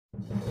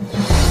Good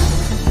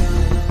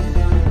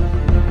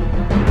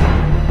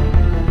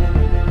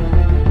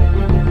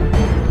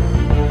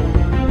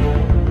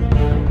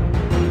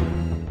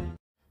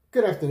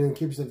afternoon,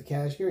 keepers of the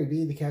cash. Gary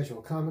B, the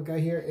casual comic guy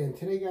here, and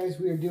today, guys,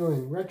 we are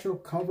doing Retro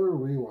Cover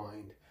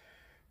Rewind,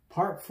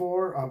 part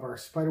 4 of our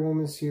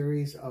Spider-Woman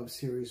series of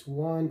series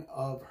 1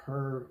 of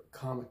her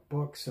comic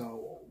book.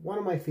 So one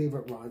of my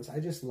favorite runs. I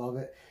just love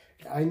it.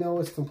 I know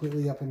it's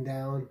completely up and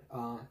down.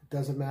 It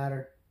doesn't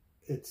matter.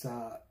 It's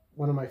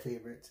one of my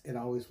favorites. It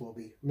always will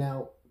be.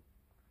 Now,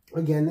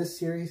 again, this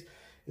series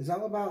is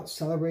all about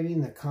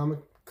celebrating the comic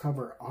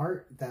cover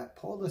art that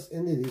pulled us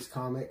into these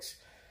comics.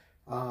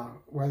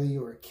 Whether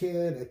you were a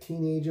kid, a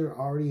teenager,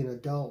 already an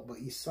adult,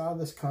 but you saw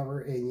this cover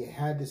and you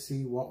had to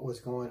see what was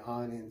going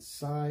on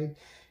inside.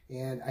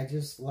 And I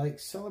just like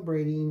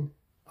celebrating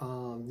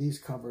these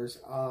covers.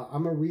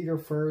 I'm a reader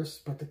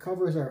first, but the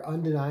covers are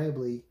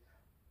undeniably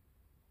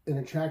an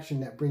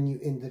attraction that bring you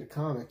into the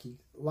comic.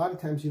 A lot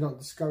of times you don't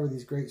discover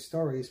these great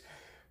stories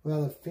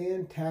without a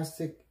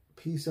fantastic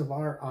piece of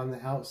art on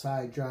the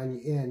outside drawing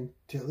you in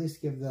to at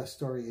least give the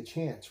story a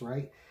chance,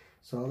 right?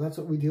 So that's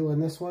what we do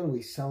on this one.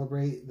 We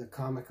celebrate the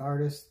comic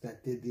artists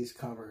that did these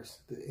covers,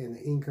 and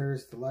the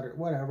inkers, the letter,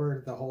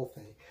 whatever, the whole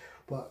thing.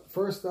 But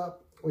first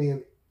up, we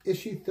have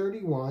issue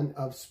 31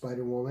 of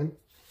Spider-Woman.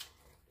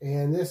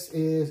 And this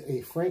is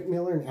a Frank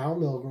Miller and Al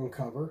Milgrom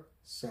cover.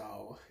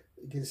 So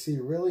you can see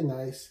really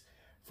nice.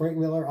 Frank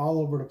Miller all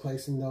over the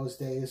place in those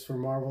days for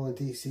Marvel and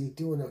DC,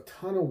 doing a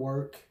ton of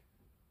work.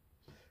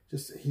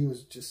 He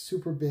was just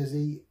super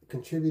busy,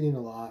 contributing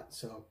a lot.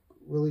 So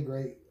really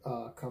great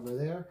cover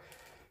there.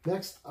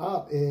 Next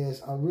up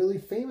is a really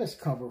famous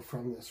cover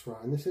from this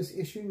run. This is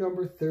issue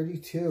number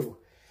 32.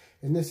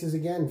 And this is,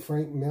 again,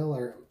 Frank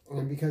Miller.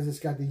 And because it's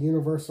got the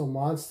Universal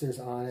Monsters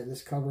on it,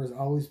 this cover has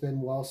always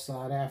been well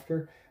sought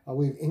after.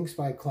 We have inks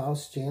by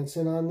Klaus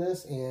Janson on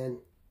this, and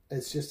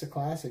it's just a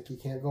classic. You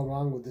can't go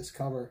wrong with this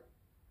cover.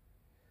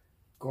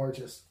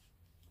 Gorgeous.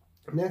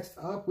 Next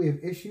up, we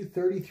have issue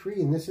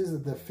 33, and this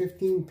is the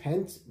 15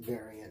 pence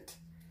variant.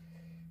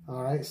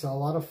 All right, so a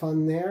lot of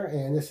fun there,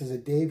 and this is a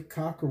Dave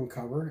Cockrum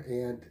cover,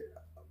 and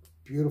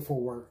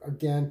beautiful work.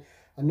 Again,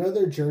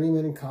 another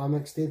journeyman in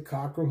comics, Dave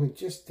Cockrum, who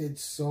just did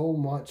so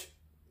much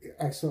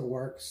excellent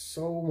work,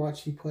 so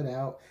much he put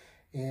out,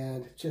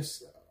 and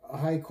just a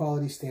high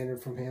quality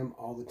standard from him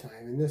all the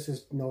time, and this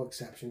is no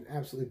exception.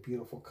 Absolutely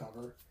beautiful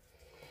cover.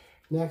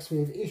 Next, we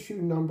have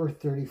issue number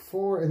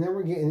 34, and then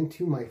we're getting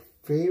into my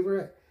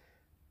favorite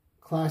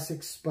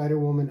classic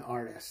Spider-Woman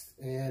artist,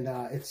 and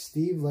it's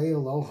Steve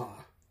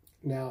Leialoha.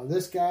 Now,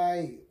 this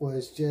guy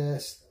was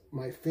just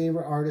my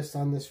favorite artist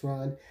on this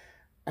run.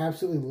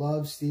 Absolutely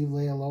love Steve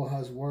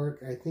Leialoha's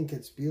work. I think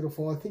it's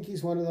beautiful. I think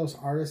he's one of those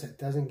artists that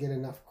doesn't get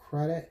enough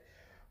credit,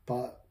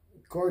 but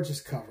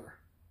gorgeous cover.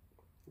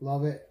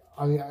 Love it.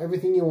 I mean,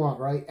 everything you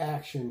want, right?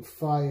 Action,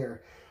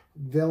 fire,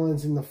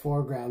 villains in the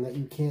foreground that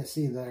you can't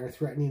see that are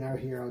threatening our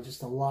hero.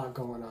 Just a lot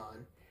going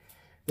on.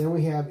 Then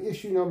we have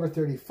issue number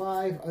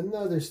 35,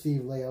 another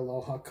Steve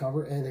Leialoha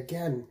cover, and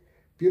again,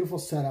 beautiful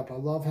setup. I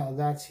love how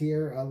that's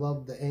here. I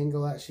love the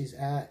angle that she's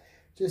at.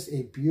 Just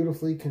a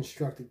beautifully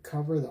constructed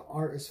cover. The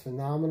art is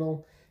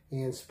phenomenal,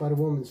 and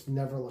Spider-Woman's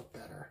never looked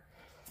better.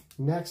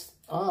 Next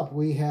up,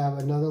 we have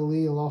another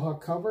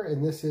Leialoha cover,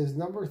 and this is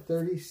number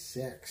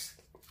 36.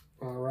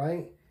 All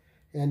right.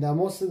 And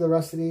most of the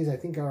rest of these, I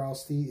think, are all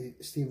Steve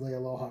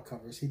Leialoha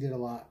covers. He did a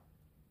lot,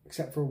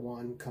 except for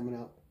one coming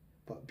up.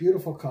 But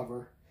beautiful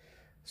cover.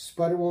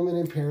 Spider-Woman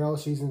in peril.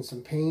 She's in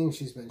some pain.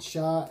 She's been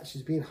shot.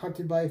 She's being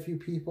hunted by a few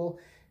people.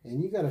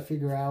 And you got to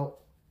figure out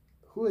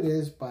who it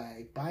is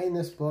by buying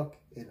this book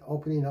and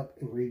opening up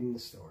and reading the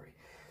story.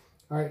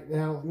 All right,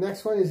 now,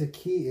 next one is a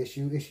key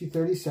issue, issue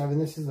 37.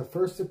 This is the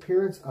first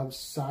appearance of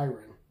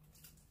Siren.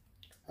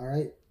 All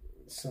right,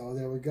 so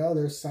there we go.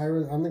 There's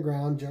Siren on the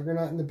ground,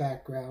 Juggernaut in the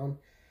background.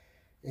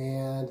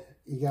 And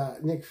you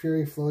got Nick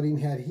Fury floating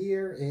head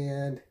here,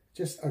 and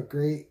just a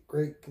great,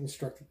 great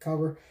constructed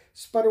cover.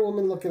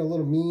 Spider-Woman looking a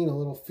little mean, a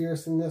little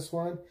fierce in this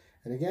one.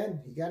 And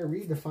again, you got to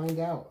read to find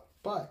out.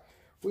 But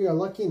we are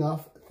lucky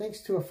enough, thanks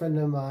to a friend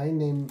of mine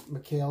named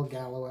Mikhail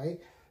Galloway,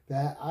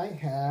 that I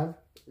have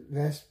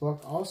this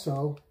book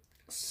also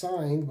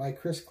signed by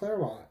Chris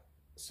Claremont.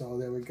 So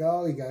there we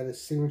go. You got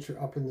his signature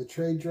up in the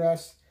trade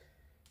dress.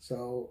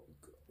 So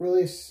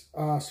really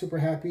super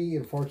happy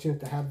and fortunate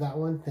to have that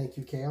one. Thank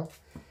you, Kale.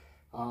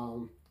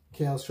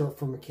 Kale's short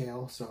for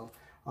Mikhail. So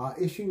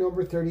issue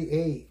number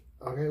 38.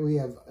 Okay, we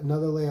have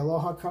another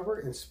Leialoha cover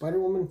and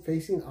Spider-Woman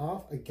facing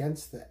off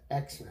against the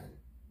X-Men.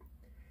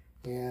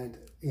 And,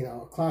 you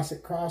know, a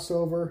classic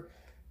crossover.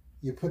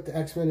 You put the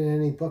X-Men in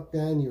any book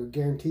then, you're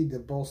guaranteed to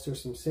bolster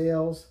some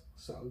sales.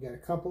 So we got a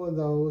couple of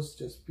those,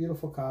 just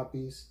beautiful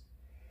copies.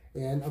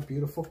 And a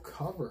beautiful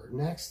cover.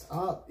 Next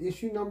up,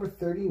 issue number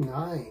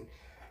 39.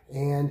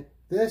 And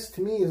this,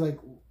 to me, is like,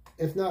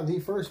 if not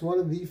the first, one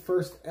of the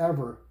first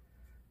ever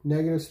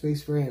negative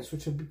space variants,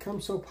 which have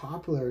become so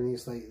popular in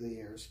these late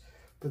years.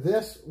 But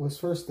this was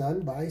first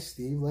done by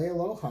Steve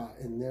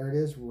Leialoha, and there it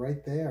is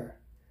right there.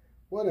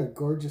 What a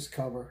gorgeous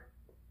cover.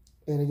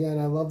 And again,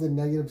 I love the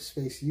negative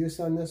space use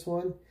on this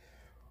one.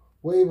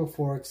 Way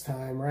before its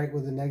time, right,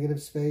 with the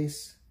negative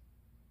space.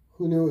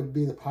 Who knew it would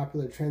be the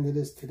popular trend it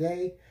is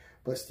today?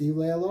 But Steve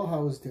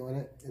Aloha was doing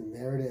it, and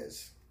there it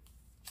is.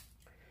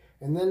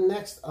 And then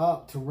next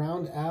up, to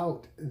round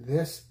out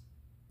this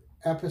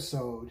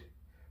episode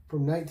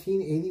from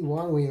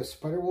 1981, we have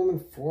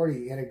Spider-Woman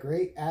 40 and a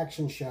great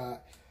action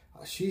shot.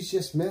 She's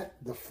just met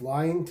the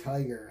Flying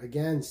Tiger.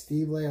 Again,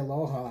 Steve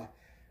Aloha.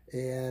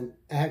 And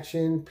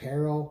action,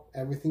 peril,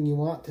 everything you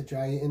want to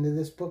draw you into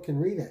this book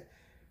and read it.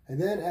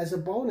 And then as a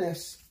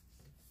bonus,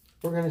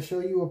 we're going to show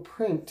you a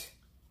print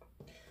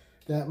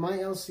that my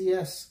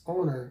LCS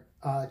owner,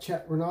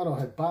 Chet Renato,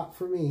 had bought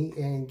for me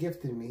and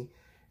gifted me.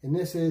 And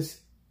this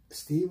is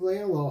Steve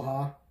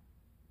Aloha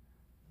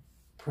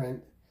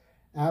print.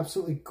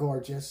 Absolutely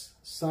gorgeous.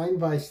 Signed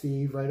by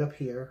Steve right up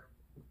here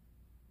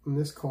in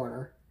this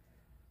corner.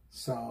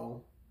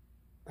 So,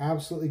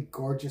 absolutely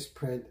gorgeous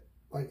print.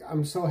 Like,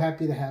 I'm so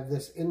happy to have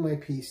this in my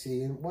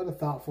PC, and what a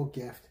thoughtful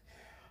gift.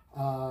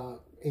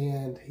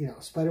 And, you know,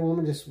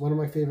 Spider-Woman, just one of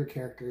my favorite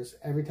characters.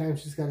 Every time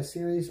she's got a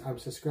series, I'm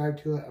subscribed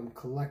to it, I'm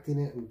collecting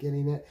it, I'm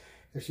getting it.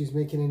 If she's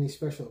making any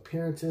special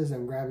appearances,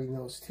 I'm grabbing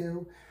those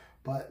too.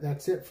 But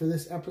that's it for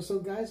this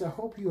episode, guys. I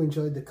hope you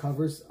enjoyed the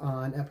covers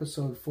on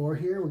episode 4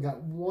 here. We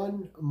got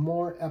one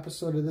more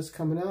episode of this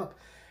coming up,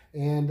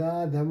 and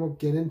then we'll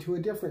get into a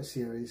different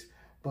series.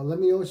 But let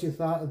me know what you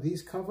thought of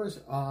these covers.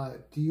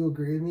 Do you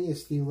agree with me?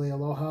 Is Steve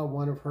Aloha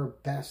one of her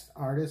best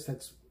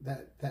artists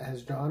that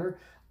has drawn her?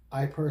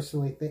 I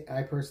personally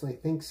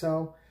think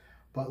so.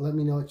 But let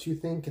me know what you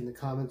think in the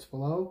comments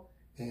below.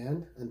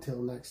 And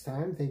until next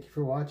time, thank you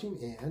for watching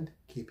and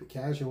keep it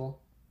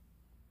casual.